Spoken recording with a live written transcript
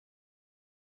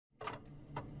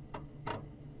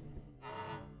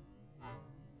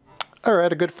All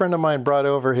right, a good friend of mine brought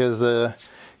over his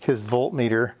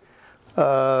voltmeter,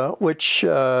 which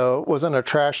was in a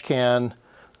trash can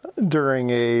during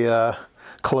a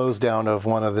close down of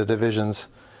one of the divisions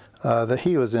that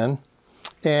he was in.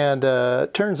 And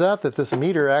it turns out that this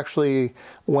meter actually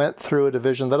went through a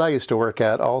division that I used to work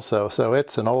at also, so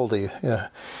it's an oldie. Yeah,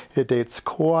 it dates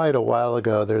quite a while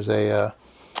ago. There's a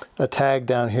tag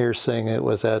down here saying it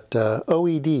was at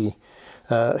OED,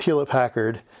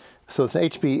 Hewlett-Packard. So it's an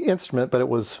HP instrument, but it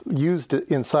was used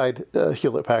inside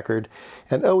Hewlett-Packard.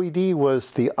 And OED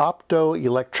was the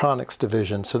Optoelectronics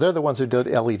division. So they're the ones who did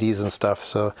LEDs and stuff.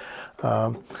 So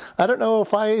I don't know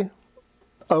if I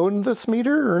own this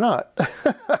meter or not.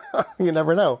 You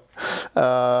never know.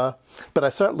 But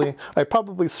I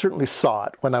probably certainly saw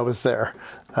it when I was there.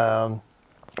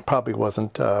 Probably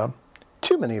wasn't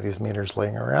too many of these meters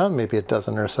laying around, maybe a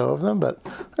dozen or so of them, but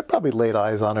I probably laid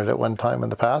eyes on it at one time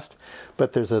in the past.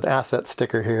 But there's an asset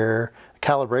sticker here, a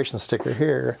calibration sticker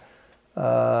here,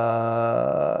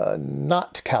 not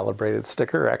calibrated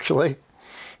sticker actually,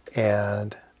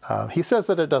 and he says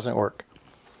that it doesn't work.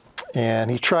 And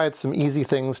he tried some easy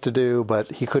things to do,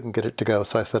 but he couldn't get it to go,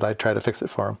 so I said I'd try to fix it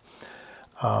for him.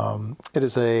 It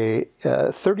is a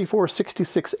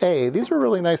 3466A. These were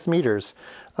really nice meters.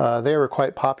 They were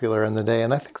quite popular in the day,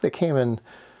 and I think they came in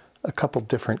a couple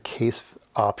different case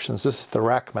options. This is the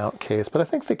rack mount case, but I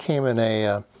think they came in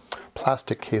a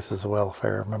plastic case as well, if I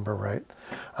remember right.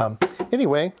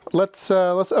 Anyway, let's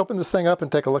open this thing up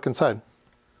and take a look inside.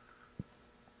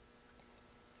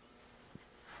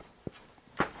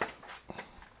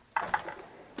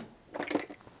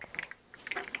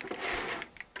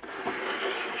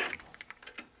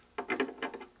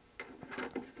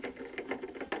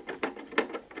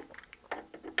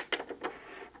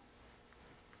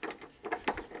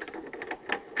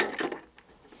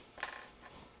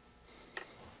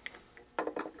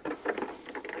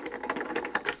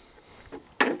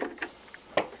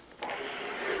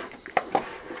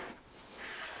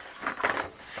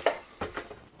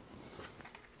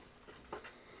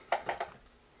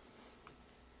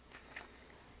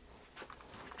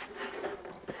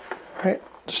 Right,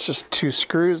 it's just two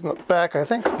screws in the back, I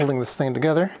think, holding this thing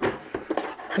together. I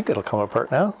think it'll come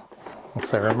apart now,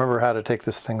 once I remember how to take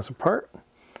this thing apart. I'm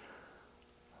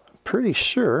pretty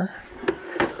sure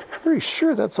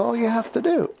that's all you have to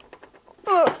do.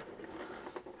 Huh.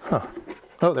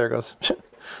 Oh, there it goes.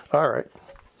 All right,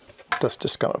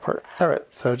 just come apart. All right,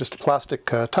 so just a plastic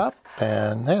top,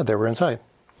 and yeah, there we're inside.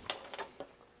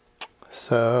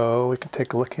 So we can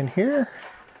take a look in here.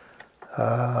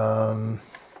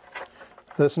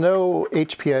 There's no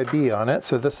HPIB on it,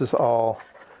 so this is all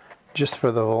just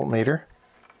for the voltmeter.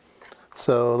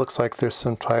 So it looks like there's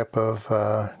some type of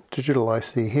digital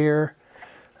IC here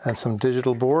and some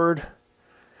digital board.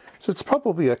 So it's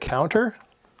probably a counter.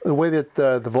 The way that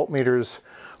the voltmeters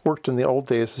worked in the old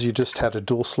days is you just had a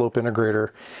dual slope integrator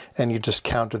and you just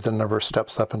counted the number of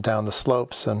steps up and down the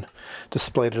slopes and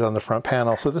displayed it on the front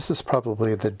panel. So this is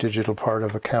probably the digital part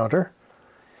of a counter.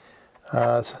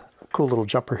 It's a cool little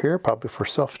jumper here, probably for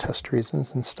self-test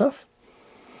reasons and stuff.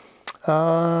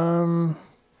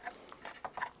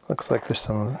 Looks like there's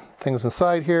some things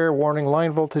inside here. Warning,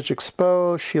 line voltage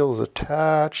exposed, shields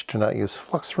attached, do not use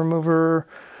flux remover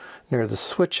near the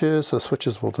switches, so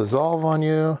switches will dissolve on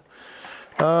you.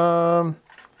 There's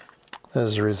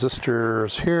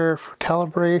resistors here for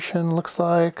calibration, looks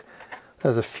like.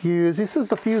 There's a fuse. He says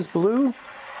the fuse blew,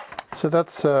 so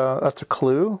that's a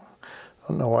clue. I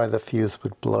don't know why the fuse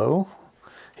would blow.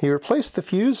 He replaced the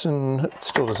fuse and it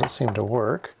still doesn't seem to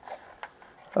work.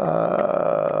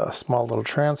 Small little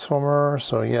transformer,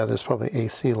 so yeah, there's probably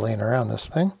AC laying around this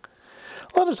thing.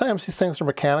 A lot of times these things are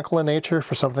mechanical in nature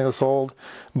for something that's old,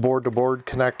 board-to-board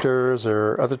connectors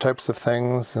or other types of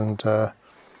things, and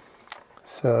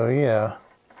so yeah,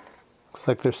 looks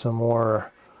like there's some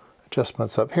more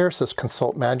adjustments up here. It says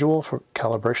consult manual for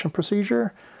calibration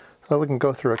procedure. So we can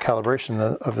go through a calibration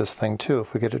of this thing too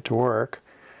if we get it to work.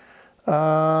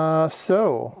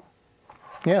 So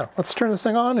yeah, let's turn this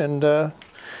thing on and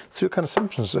see what kind of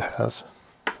symptoms it has.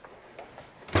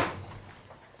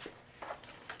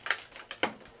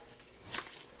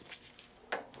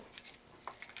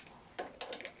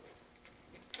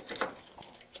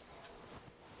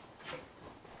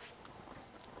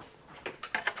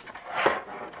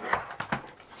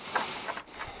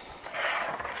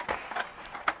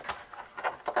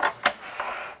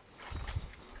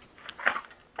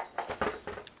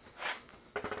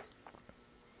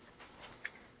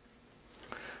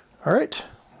 All right,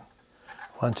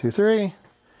 1, 2, 3.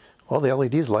 Well, the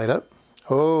LEDs light up.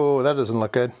 Oh, that doesn't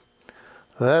look good.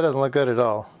 That doesn't look good at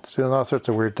all. It's doing all sorts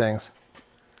of weird things.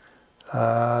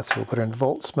 So we'll put it in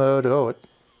volts mode. Oh,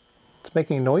 it's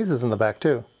making noises in the back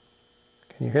too.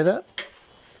 Can you hear that?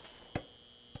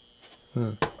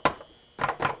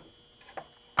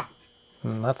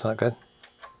 That's not good.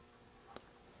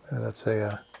 That's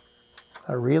a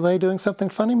relay doing something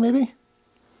funny, maybe?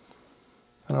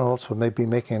 I don't know what's maybe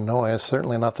making noise.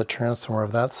 Certainly not the transformer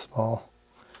of that small.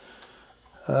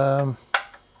 Oh,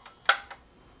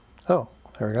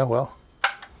 there we go. Well,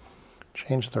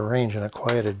 change the range and it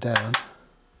quieted down.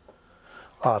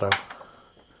 Auto.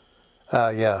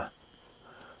 Yeah.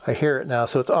 I hear it now,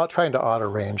 so it's trying to auto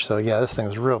range. So yeah, this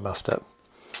thing's real messed up.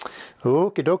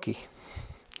 Okie dokie.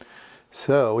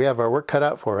 So we have our work cut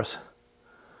out for us.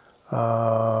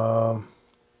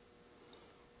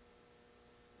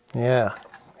 Yeah,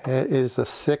 it is a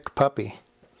sick puppy.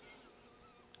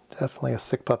 Definitely a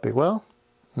sick puppy. Well,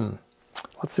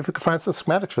 let's see if we can find some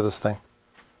schematics for this thing.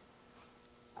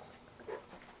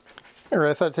 All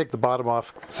right, I thought I'd take the bottom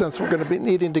off since we're going to be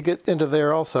needing to get into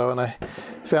there also, and I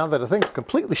found that the thing's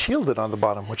completely shielded on the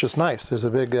bottom, which is nice. There's a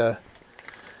big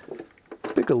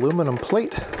aluminum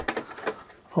plate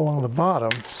along the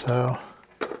bottom, so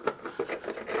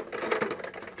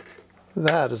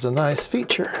that is a nice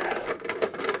feature.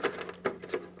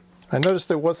 I noticed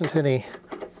there wasn't any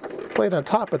plate on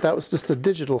top, but that was just a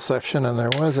digital section, and there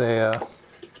was a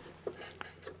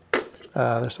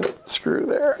there's a screw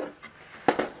there.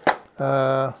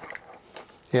 Yeah,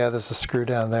 there's a screw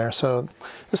down there. So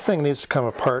this thing needs to come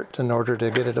apart in order to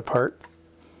get it apart.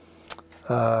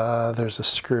 There's a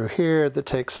screw here that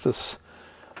takes this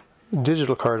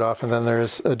digital card off, and then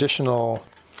there's additional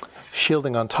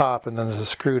shielding on top, and then there's a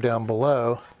screw down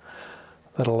below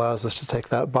that allows us to take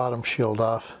that bottom shield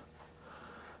off.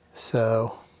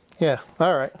 So yeah,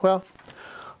 all right, well,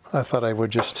 I thought I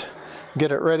would just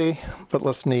get it ready, but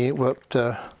let's go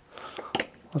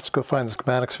find the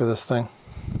schematics for this thing.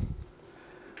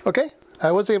 Okay,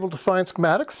 I was able to find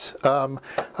schematics.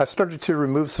 I've started to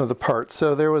remove some of the parts.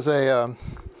 So there was a,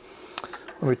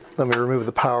 let me remove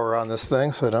the power on this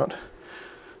thing so I don't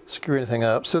screw anything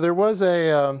up. So there was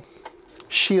a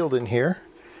shield in here.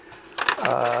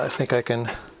 I think I can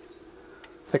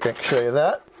show you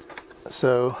that.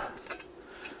 So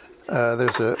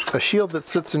there's a shield that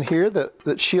sits in here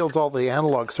that shields all the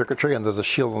analog circuitry, and there's a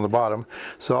shield on the bottom.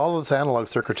 So all of this analog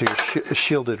circuitry is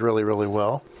shielded really, really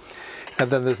well. And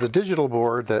then there's the digital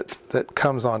board that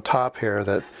comes on top here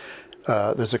that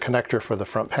there's a connector for the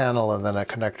front panel and then a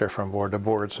connector from board to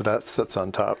board, so that sits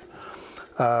on top.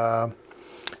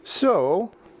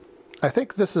 So I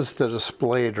think this is the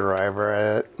display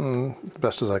driver,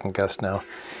 best as I can guess now.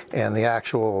 And the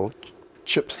actual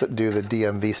chips that do the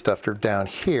DMV stuff are down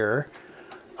here.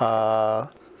 There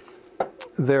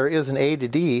is an A to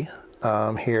D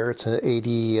here. It's an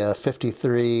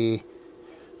AD53.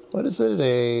 What is it?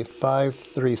 A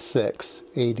 536,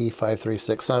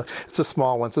 AD536. So it's a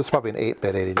small one, so it's probably an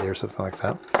 8-bit AD or something like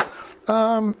that.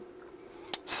 I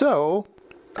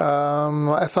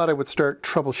thought I would start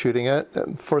troubleshooting it.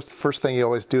 And first thing you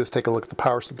always do is take a look at the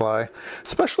power supply,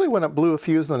 especially when it blew a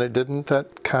fuse and it didn't.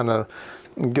 That kind of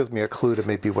gives me a clue to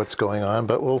maybe what's going on,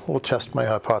 but we'll test my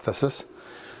hypothesis.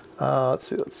 Let's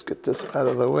see, let's get this out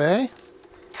of the way.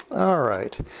 All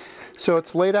right. So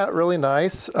it's laid out really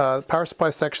nice. Power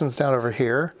supply section's down over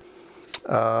here.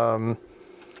 And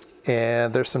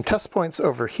there's some test points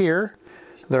over here.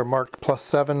 They're marked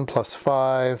 +7,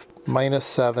 +5,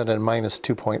 -7, and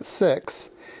 -2.6.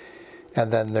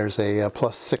 And then there's a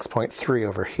 +6.3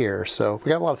 over here. So we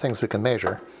got a lot of things we can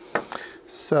measure.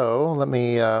 So let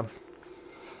me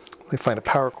find a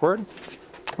power cord.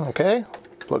 Okay,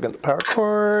 plug in the power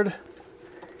cord.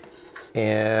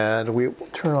 And we will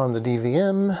turn on the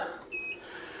DVM.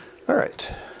 All right.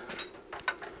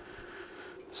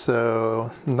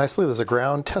 So nicely, there's a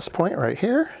ground test point right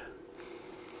here.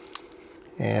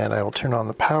 And I will turn on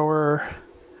the power.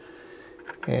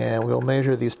 And we'll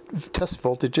measure these test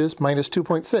voltages,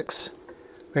 -2.6.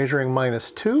 Measuring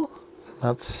 -2,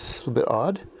 that's a bit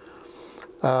odd.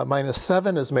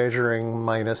 -7 is measuring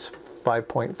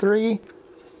 -5.3.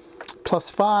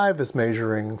 +5 is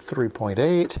measuring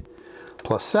 3.8.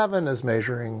 +7 is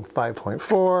measuring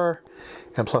 5.4.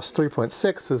 And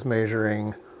 +3.6 is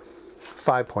measuring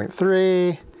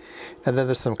 5.3. And then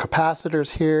there's some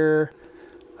capacitors here.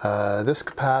 This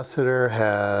capacitor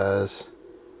has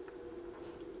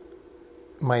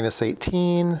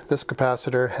 -18. This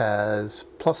capacitor has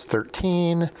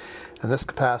 +13. And this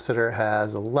capacitor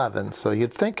has 11. So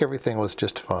you'd think everything was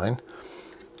just fine.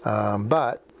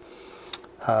 But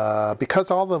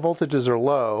because all the voltages are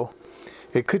low,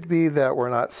 it could be that we're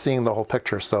not seeing the whole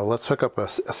picture. So let's hook up an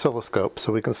oscilloscope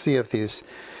so we can see if these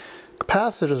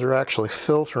capacitors are actually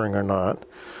filtering or not.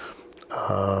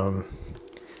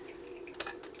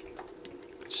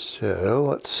 So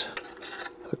let's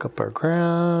hook up our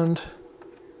ground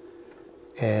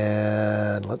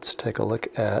and let's take a look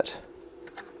at,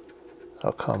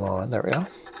 oh come on, there we go.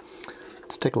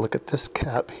 Let's take a look at this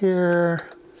cap here.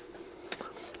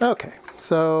 Okay,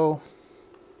 so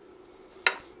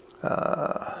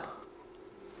all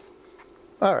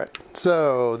right,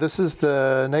 so this is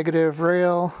the negative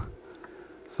rail,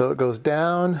 so it goes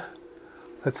down.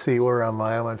 Let's see, where am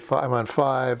I? I'm on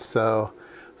 5, so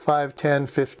 5, 10,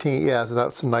 15, yeah, so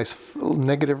that's some nice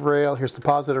negative rail. Here's the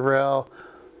positive rail.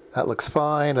 That looks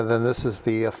fine, and then this is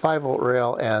the 5-volt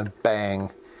rail, and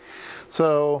bang.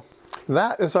 So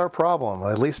that is our problem,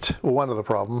 at least one of the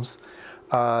problems.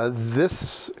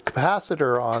 This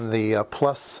capacitor on the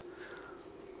 +5,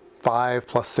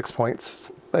 +6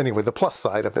 points, anyway, the plus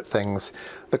side of it,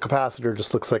 the capacitor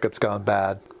just looks like it's gone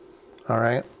bad. All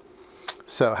right,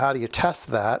 so how do you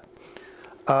test that?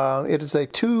 It is a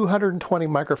 220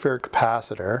 microfarad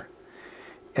capacitor,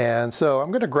 and so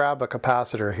I'm going to grab a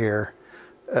capacitor here.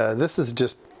 This is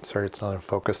just, sorry it's not in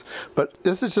focus, but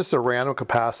this is just a random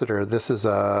capacitor. This is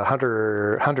a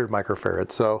 100 microfarad,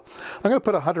 so I'm going to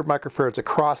put 100 microfarads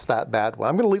across that bad one.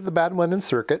 I'm going to leave the bad one in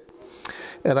circuit,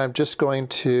 and I'm just going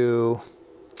to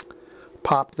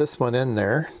pop this one in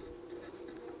there,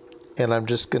 and I'm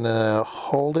just going to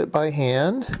hold it by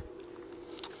hand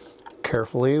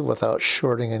carefully without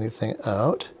shorting anything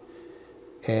out,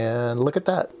 and look at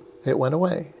that, it went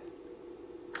away.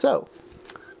 So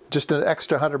just an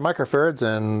extra 100 microfarads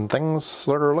and things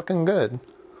are looking good.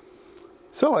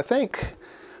 So I think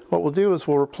what we'll do is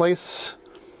we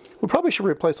probably should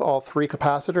replace all 3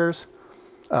 capacitors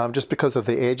just because of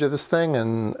the age of this thing,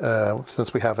 and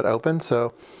since we have it open.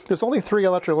 So there's only 3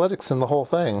 electrolytics in the whole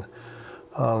thing.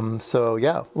 So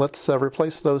yeah, let's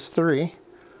replace those 3.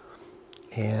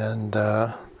 And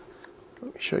let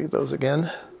me show you those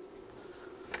again.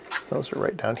 Those are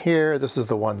right down here. This is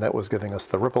the one that was giving us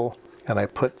the ripple, and I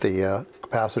put the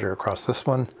capacitor across this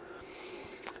one.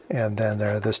 And then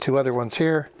there's 2 other ones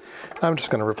here. I'm just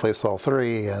going to replace all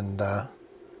 3 and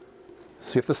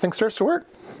see if this thing starts to work.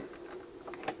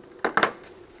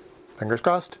 Fingers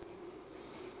crossed.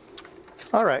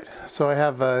 All right, so I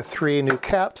have 3 new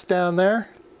caps down there,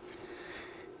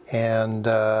 and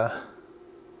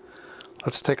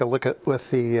let's take a look at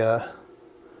with the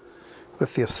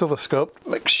oscilloscope.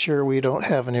 Make sure we don't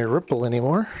have any ripple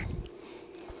anymore.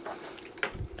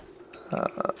 All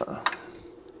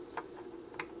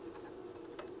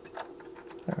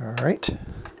right,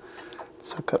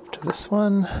 let's hook up to this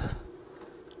one.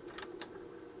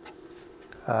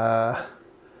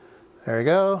 There we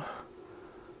go.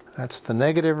 That's the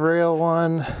negative rail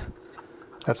one.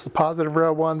 That's the positive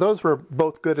rail one. Those were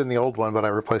both good in the old one, but I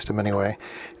replaced them anyway.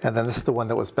 And then this is the one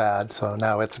that was bad, so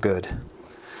now it's good.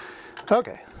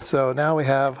 Okay, so now we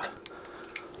have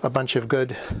a bunch of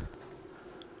good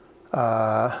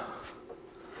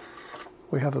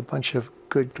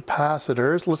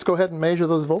capacitors. Let's go ahead and measure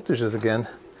those voltages again.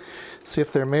 See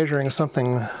if they're measuring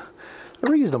something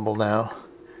reasonable now.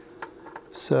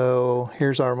 So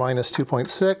here's our minus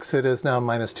 2.6. It is now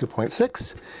minus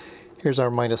 2.6. Here's our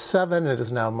minus 7. It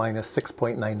is now minus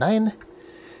 6.99.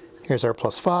 Here's our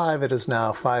plus 5. It is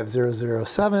now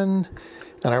 5007.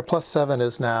 And our plus 7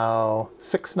 is now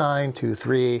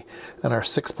 6923. And our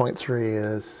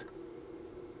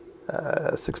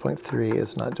 6.3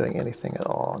 is not doing anything at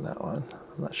all on that one.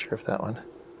 I'm not sure if that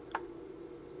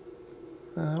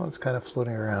one's kind of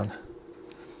floating around.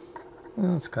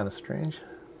 That's kind of strange.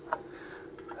 I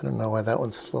don't know why that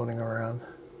one's floating around.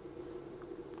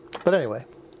 But anyway,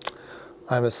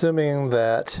 I'm assuming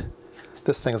that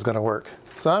this thing is going to work.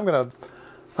 So I'm going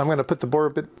to put the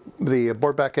board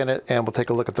back in it, and we'll take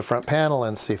a look at the front panel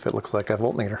and see if it looks like a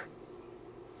voltmeter.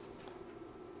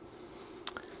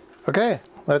 Okay,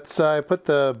 let's put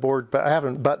the board back. I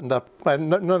haven't buttoned up.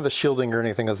 None of the shielding or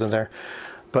anything is in there.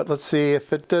 But let's see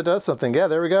if it does something. Yeah,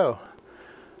 there we go.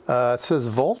 It says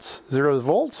volts, 0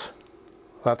 volts.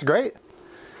 That's great.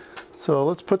 So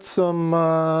let's put some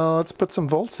volts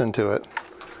into it.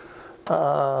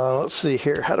 Let's see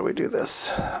here. How do we do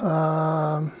this?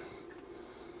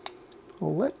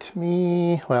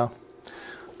 Well,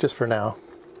 just for now.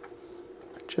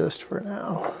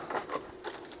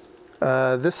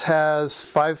 This has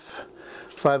 5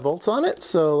 volts on it.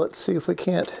 So let's see if we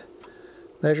can't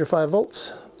measure 5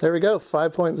 volts. There we go.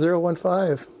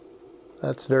 5.015.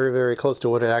 That's very, very close to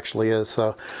what it actually is.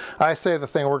 So I say the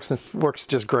thing works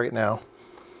just great now.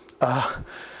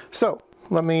 So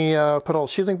let me put all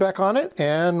the shielding back on it,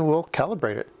 and we'll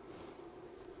calibrate it.